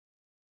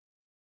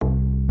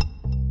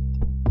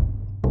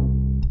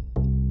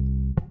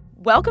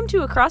Welcome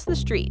to Across the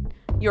Street,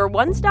 your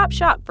one-stop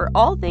shop for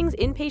all things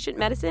inpatient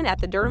medicine at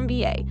the Durham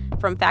VA,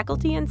 from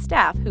faculty and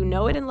staff who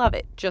know it and love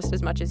it just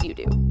as much as you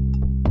do.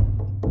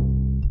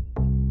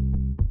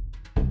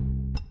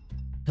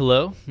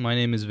 Hello, my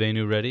name is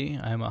Venu Reddy.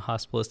 I am a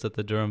hospitalist at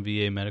the Durham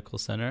VA Medical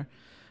Center.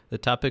 The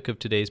topic of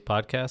today's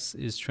podcast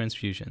is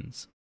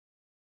transfusions.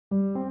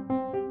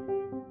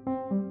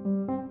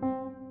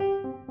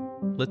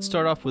 Let's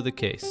start off with a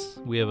case.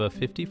 We have a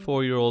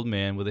 54-year-old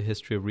man with a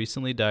history of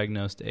recently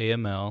diagnosed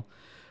AML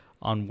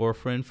on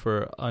warfarin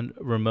for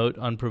remote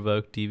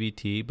unprovoked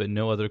DVT, but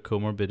no other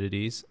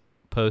comorbidities,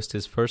 post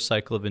his first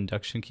cycle of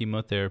induction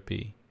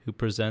chemotherapy, who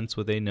presents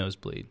with a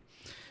nosebleed.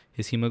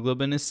 His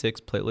hemoglobin is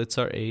 6, platelets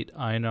are 8,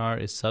 INR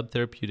is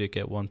subtherapeutic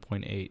at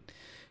 1.8.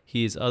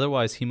 He is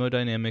otherwise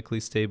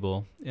hemodynamically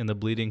stable, and the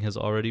bleeding has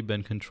already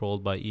been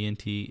controlled by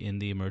ENT in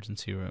the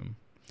emergency room.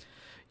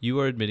 You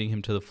are admitting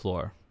him to the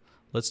floor.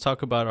 Let's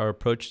talk about our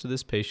approach to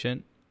this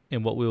patient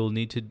and what we will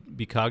need to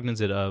be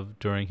cognizant of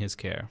during his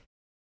care.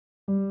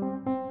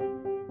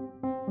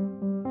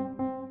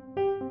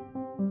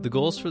 The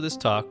goals for this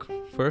talk: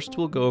 first,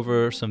 we'll go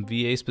over some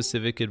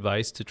VA-specific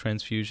advice to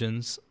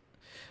transfusions.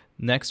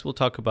 Next, we'll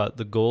talk about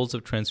the goals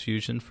of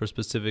transfusion for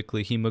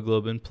specifically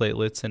hemoglobin,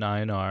 platelets, and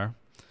INR.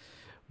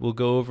 We'll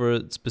go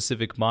over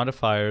specific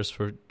modifiers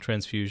for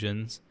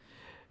transfusions,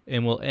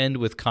 and we'll end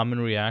with common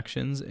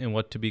reactions and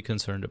what to be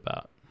concerned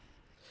about.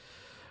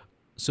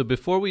 So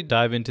before we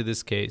dive into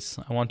this case,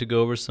 I want to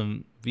go over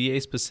some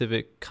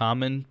VA-specific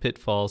common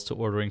pitfalls to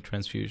ordering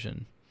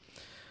transfusion.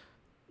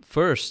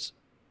 First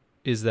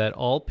is that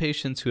all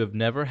patients who have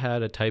never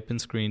had a type-in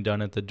screen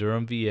done at the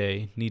Durham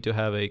VA need to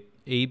have a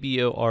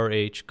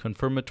ABO-RH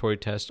confirmatory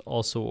test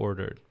also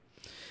ordered.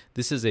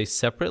 This is a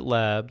separate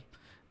lab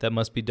that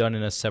must be done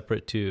in a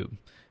separate tube.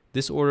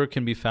 This order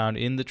can be found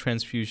in the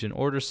transfusion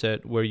order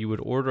set, where you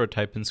would order a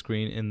type-in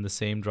screen in the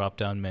same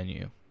drop-down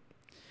menu.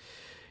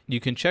 You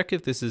can check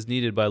if this is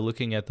needed by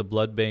looking at the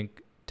blood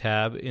bank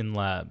tab in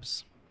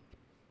labs.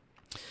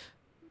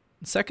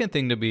 The second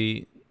thing to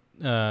be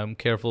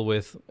careful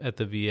with at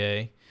the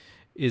VA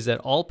is that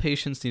all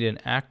patients need an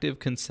active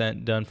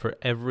consent done for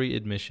every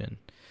admission.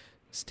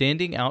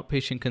 Standing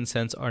outpatient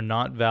consents are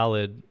not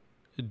valid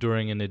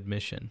during an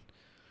admission.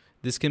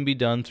 This can be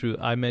done through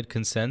iMed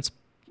consents,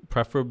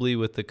 preferably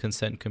with the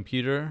consent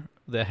computer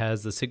that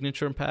has the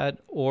signature pad,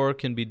 or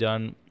can be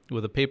done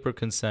with a paper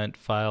consent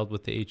filed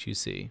with the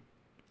HUC.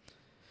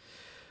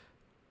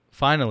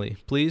 Finally,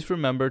 please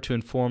remember to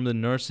inform the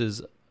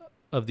nurses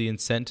of the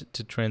intent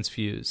to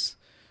transfuse.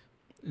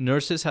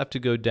 Nurses have to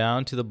go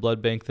down to the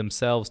blood bank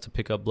themselves to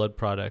pick up blood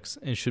products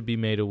and should be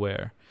made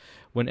aware.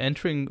 When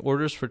entering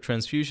orders for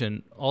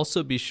transfusion,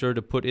 also be sure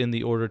to put in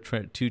the order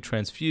to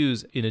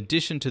transfuse in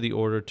addition to the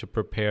order to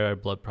prepare a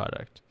blood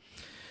product.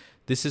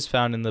 This is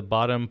found in the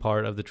bottom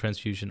part of the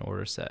transfusion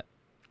order set.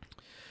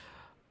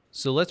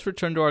 So let's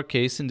return to our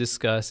case and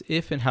discuss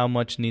if and how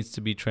much needs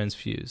to be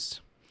transfused.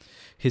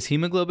 His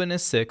hemoglobin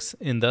is 6,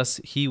 and thus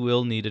he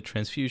will need a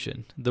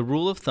transfusion. The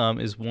rule of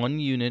thumb is 1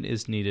 unit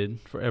is needed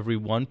for every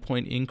 1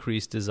 point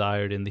increase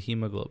desired in the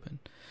hemoglobin.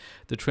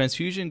 The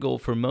transfusion goal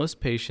for most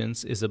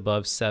patients is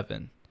above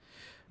 7.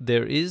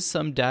 There is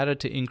some data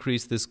to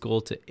increase this goal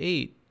to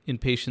 8 in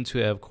patients who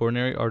have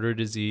coronary artery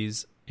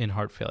disease and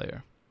heart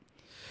failure.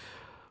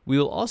 We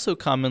will also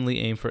commonly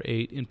aim for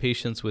 8 in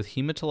patients with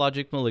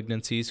hematologic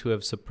malignancies who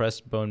have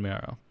suppressed bone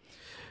marrow.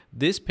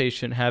 This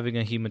patient having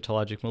a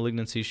hematologic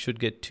malignancy should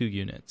get 2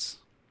 units.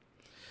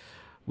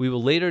 We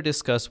will later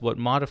discuss what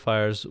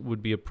modifiers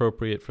would be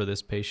appropriate for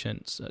this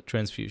patient's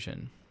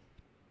transfusion.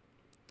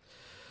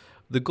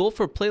 The goal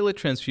for platelet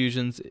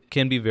transfusions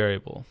can be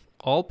variable.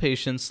 All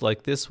patients,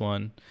 like this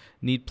one,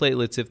 need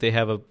platelets if they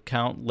have a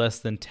count less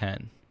than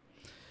 10.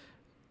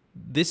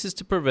 This is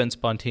to prevent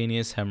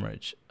spontaneous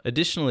hemorrhage.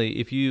 Additionally,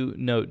 if you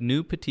note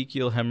new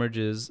petechial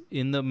hemorrhages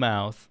in the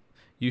mouth,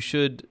 you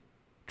should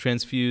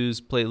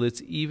transfuse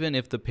platelets even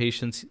if the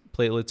patient's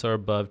platelets are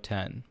above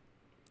 10.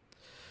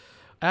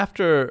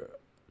 After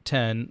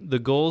 10, the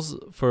goals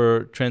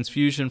for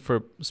transfusion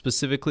for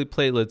specifically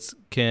platelets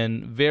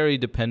can vary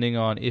depending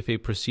on if a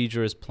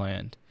procedure is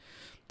planned.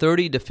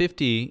 30 to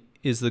 50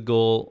 is the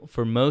goal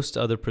for most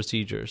other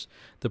procedures.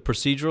 The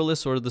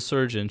proceduralist or the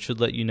surgeon should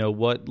let you know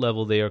what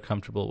level they are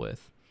comfortable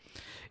with.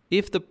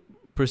 If the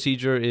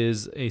procedure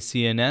is a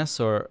CNS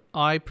or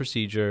eye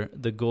procedure,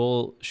 the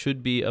goal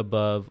should be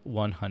above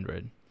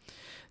 100.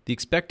 The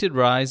expected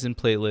rise in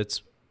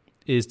platelets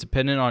is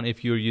dependent on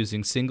if you're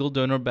using single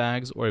donor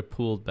bags or a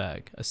pooled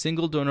bag. A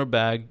single donor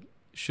bag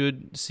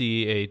should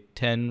see a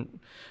 10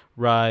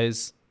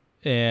 rise,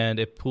 and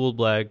a pooled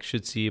bag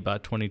should see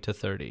about 20 to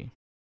 30.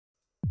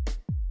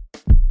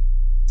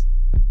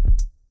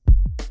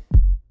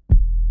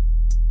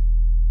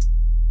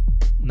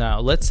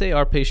 Now, let's say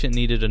our patient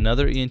needed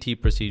another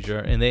ENT procedure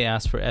and they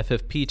asked for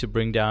FFP to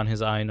bring down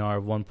his INR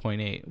of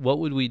 1.8. What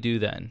would we do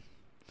then?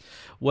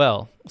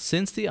 Well,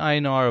 since the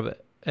INR of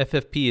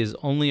FFP is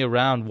only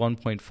around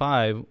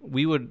 1.5,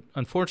 we would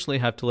unfortunately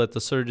have to let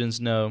the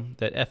surgeons know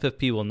that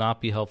FFP will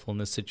not be helpful in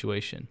this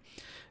situation.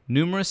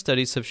 Numerous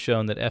studies have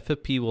shown that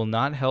FFP will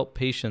not help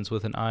patients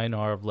with an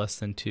INR of less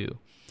than 2.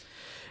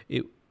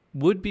 It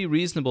would be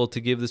reasonable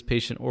to give this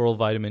patient oral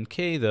vitamin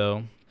K,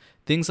 though.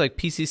 Things like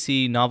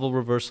PCC, novel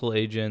reversal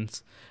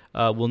agents,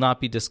 will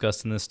not be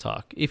discussed in this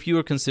talk. If you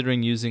are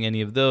considering using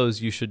any of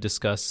those, you should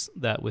discuss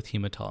that with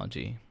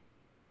hematology.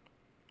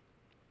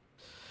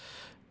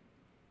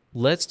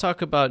 Let's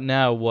talk about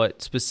now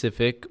what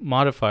specific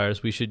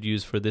modifiers we should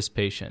use for this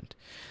patient.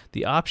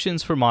 The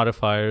options for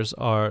modifiers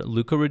are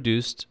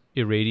leukoreduced,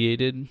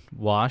 irradiated,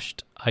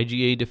 washed,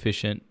 IgA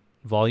deficient,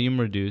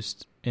 volume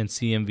reduced, and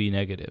CMV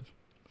negative.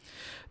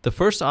 The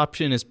first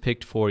option is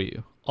picked for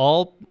you.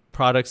 All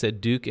products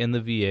at Duke and the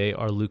VA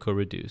are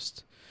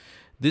leukoreduced.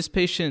 This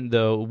patient,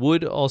 though,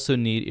 would also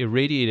need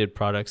irradiated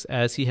products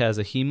as he has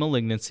a heme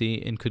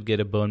malignancy and could get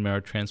a bone marrow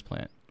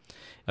transplant.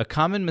 A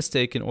common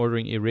mistake in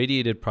ordering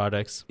irradiated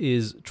products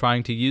is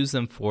trying to use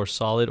them for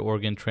solid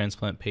organ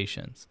transplant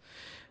patients.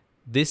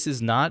 This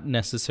is not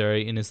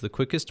necessary and is the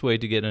quickest way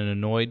to get an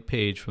annoyed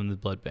page from the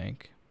blood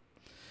bank.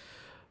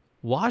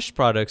 Washed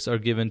products are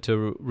given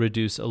to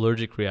reduce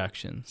allergic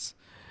reactions.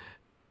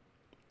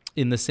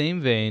 In the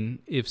same vein,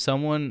 if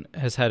someone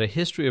has had a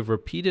history of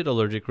repeated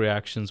allergic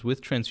reactions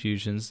with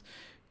transfusions,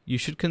 you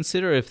should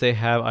consider if they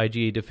have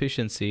IgA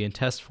deficiency and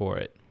test for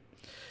it.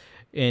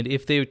 And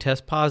if they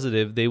test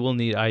positive, they will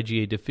need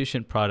IgA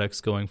deficient products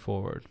going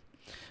forward.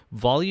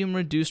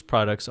 Volume-reduced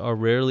products are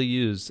rarely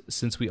used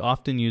since we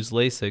often use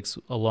Lasix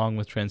along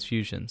with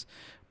transfusions,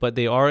 but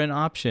they are an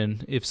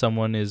option if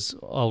someone is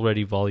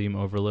already volume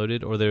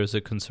overloaded or there is a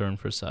concern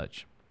for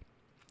such.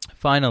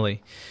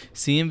 Finally,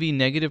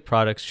 CMV-negative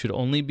products should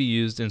only be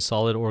used in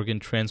solid organ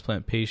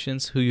transplant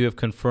patients who you have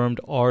confirmed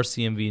are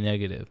CMV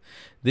negative.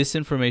 This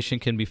information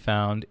can be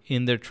found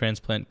in their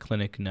transplant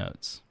clinic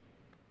notes.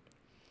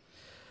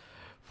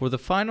 For the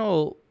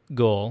final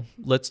goal,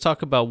 let's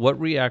talk about what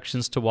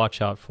reactions to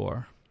watch out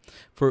for.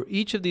 For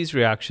each of these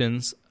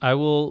reactions, I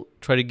will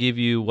try to give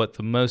you what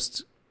the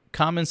most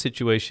common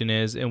situation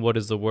is and what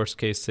is the worst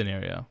case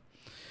scenario.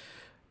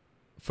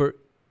 For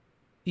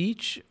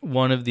each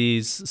one of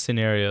these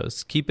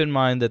scenarios, keep in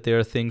mind that there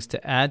are things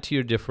to add to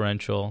your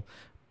differential,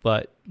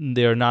 but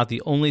they are not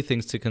the only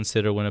things to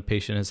consider when a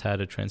patient has had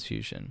a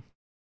transfusion.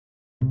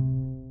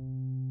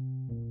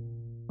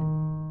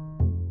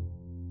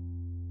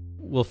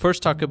 We'll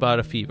first talk about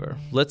a fever.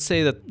 Let's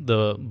say that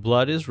the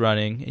blood is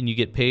running and you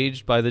get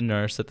paged by the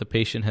nurse that the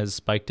patient has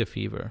spiked a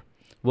fever.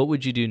 What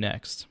would you do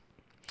next?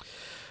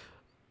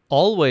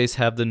 Always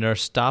have the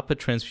nurse stop a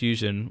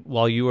transfusion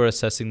while you are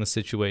assessing the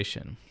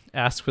situation.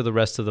 Ask for the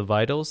rest of the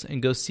vitals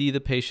and go see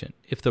the patient.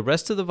 If the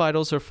rest of the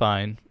vitals are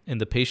fine and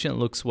the patient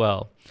looks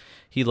well,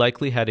 he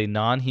likely had a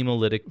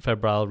non-hemolytic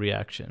febrile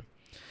reaction.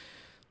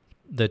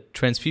 The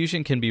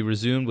transfusion can be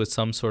resumed with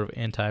some sort of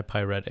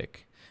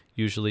antipyretic,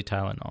 usually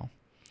Tylenol.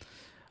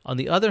 On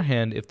the other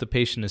hand, if the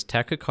patient is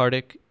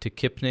tachycardic,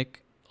 tachypnic,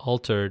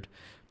 altered,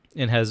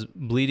 and has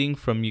bleeding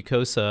from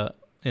mucosa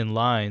and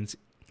lines,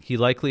 he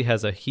likely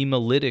has a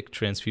hemolytic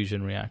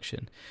transfusion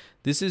reaction.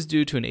 This is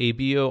due to an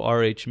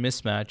ABO-RH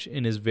mismatch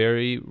and is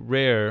very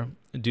rare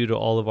due to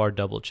all of our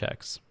double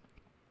checks.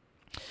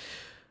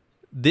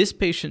 This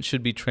patient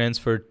should be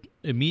transferred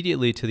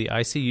immediately to the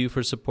ICU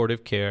for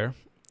supportive care.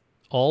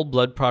 All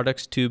blood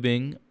products,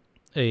 tubing,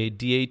 a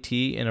DAT,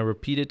 and a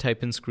repeated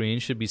type-in screen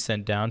should be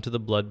sent down to the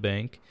blood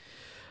bank.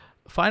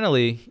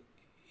 Finally,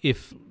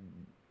 if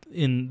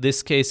in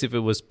this case, if it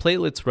was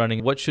platelets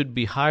running, what should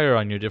be higher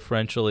on your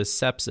differential is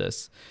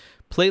sepsis.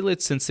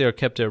 Platelets, since they are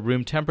kept at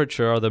room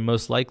temperature, are the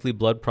most likely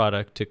blood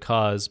product to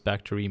cause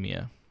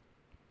bacteremia.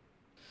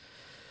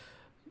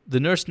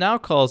 The nurse now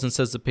calls and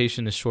says the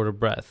patient is short of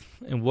breath.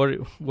 And what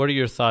are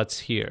your thoughts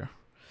here?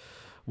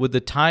 Would the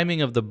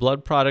timing of the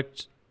blood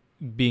product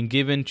being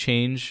given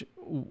change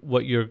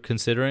what you're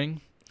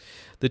considering?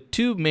 The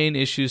two main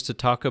issues to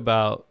talk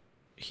about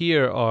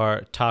here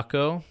are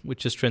TACO,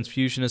 which is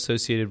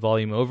transfusion-associated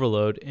volume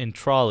overload, and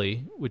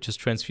TRALI, which is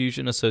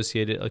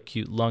transfusion-associated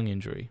acute lung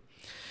injury.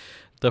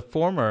 The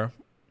former,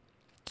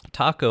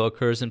 TACO,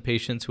 occurs in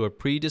patients who are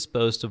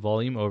predisposed to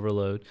volume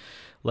overload,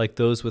 like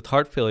those with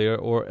heart failure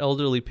or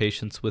elderly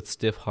patients with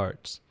stiff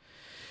hearts.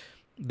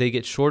 They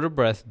get short of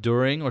breath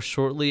during or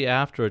shortly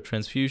after a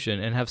transfusion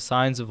and have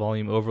signs of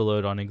volume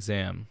overload on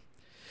exam.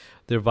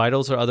 Their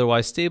vitals are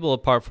otherwise stable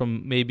apart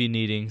from maybe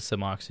needing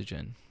some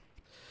oxygen.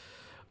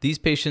 These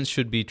patients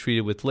should be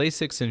treated with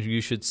Lasix and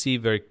you should see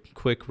very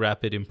quick,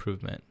 rapid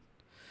improvement.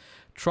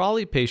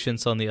 TRALI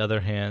patients, on the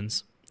other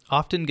hand,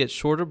 often get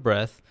short of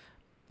breath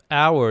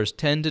hours,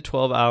 10 to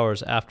 12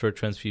 hours after a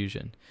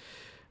transfusion.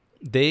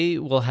 They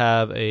will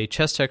have a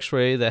chest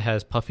x-ray that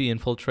has puffy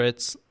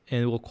infiltrates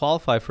and will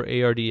qualify for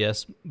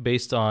ARDS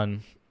based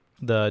on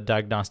the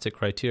diagnostic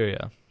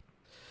criteria.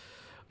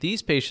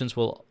 These patients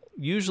will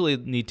usually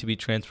need to be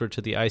transferred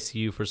to the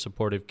ICU for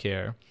supportive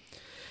care.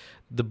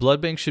 The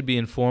blood bank should be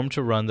informed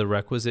to run the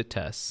requisite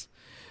tests.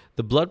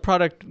 The blood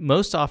product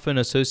most often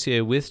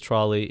associated with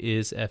TRALI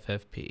is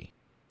FFP.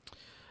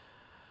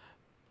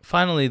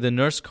 Finally, the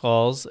nurse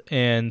calls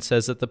and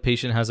says that the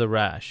patient has a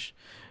rash.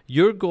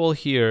 Your goal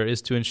here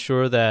is to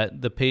ensure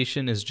that the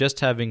patient is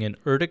just having an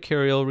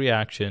urticarial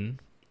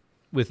reaction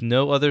with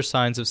no other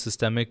signs of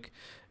systemic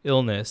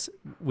illness,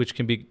 which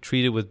can be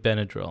treated with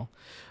Benadryl,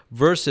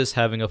 versus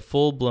having a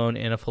full-blown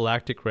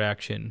anaphylactic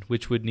reaction,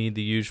 which would need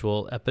the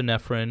usual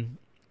epinephrine,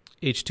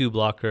 H2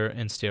 blocker,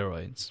 and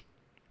steroids.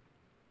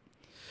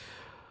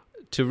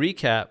 To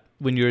recap,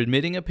 when you're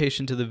admitting a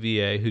patient to the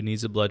VA who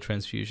needs a blood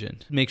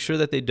transfusion, make sure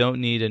that they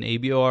don't need an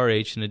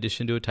ABORH in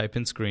addition to a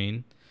type-in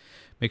screen.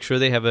 Make sure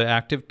they have an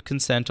active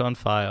consent on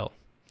file.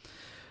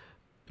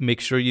 Make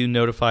sure you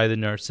notify the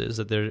nurses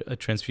that a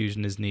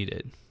transfusion is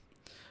needed.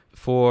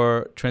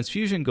 For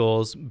transfusion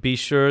goals, be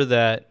sure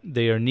that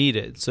they are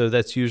needed. So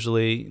that's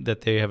usually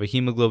that they have a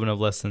hemoglobin of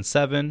less than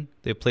 7,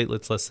 they have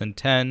platelets less than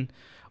 10,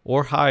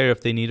 or higher if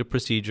they need a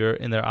procedure,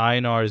 and their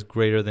INR is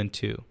greater than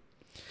 2.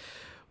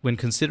 When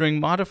considering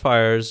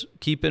modifiers,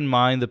 keep in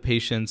mind the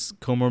patient's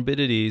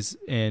comorbidities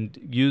and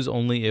use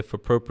only if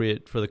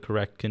appropriate for the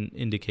correct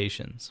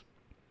indications.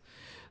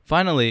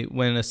 Finally,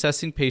 when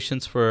assessing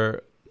patients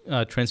for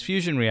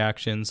transfusion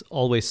reactions,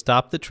 always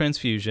stop the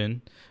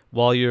transfusion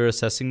while you're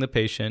assessing the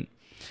patient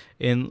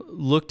and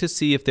look to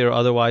see if they're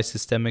otherwise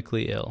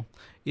systemically ill.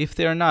 If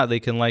they're not, they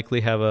can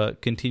likely have a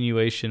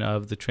continuation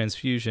of the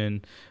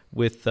transfusion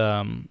with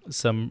some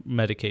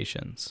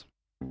medications.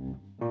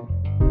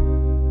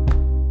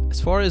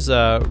 As far as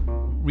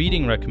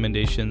reading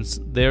recommendations,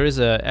 there is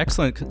an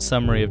excellent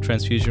summary of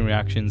transfusion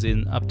reactions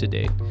in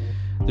UpToDate.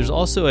 There's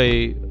also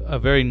a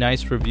very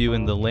nice review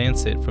in The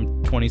Lancet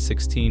from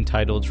 2016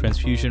 titled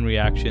Transfusion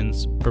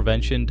Reactions,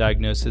 Prevention,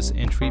 Diagnosis,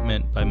 and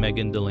Treatment by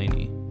Megan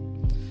Delaney.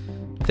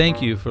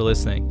 Thank you for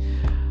listening.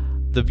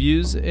 The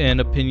views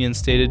and opinions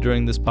stated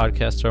during this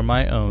podcast are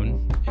my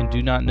own and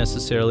do not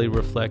necessarily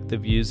reflect the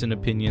views and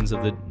opinions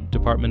of the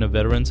Department of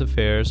Veterans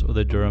Affairs or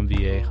the Durham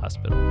VA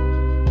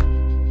Hospital.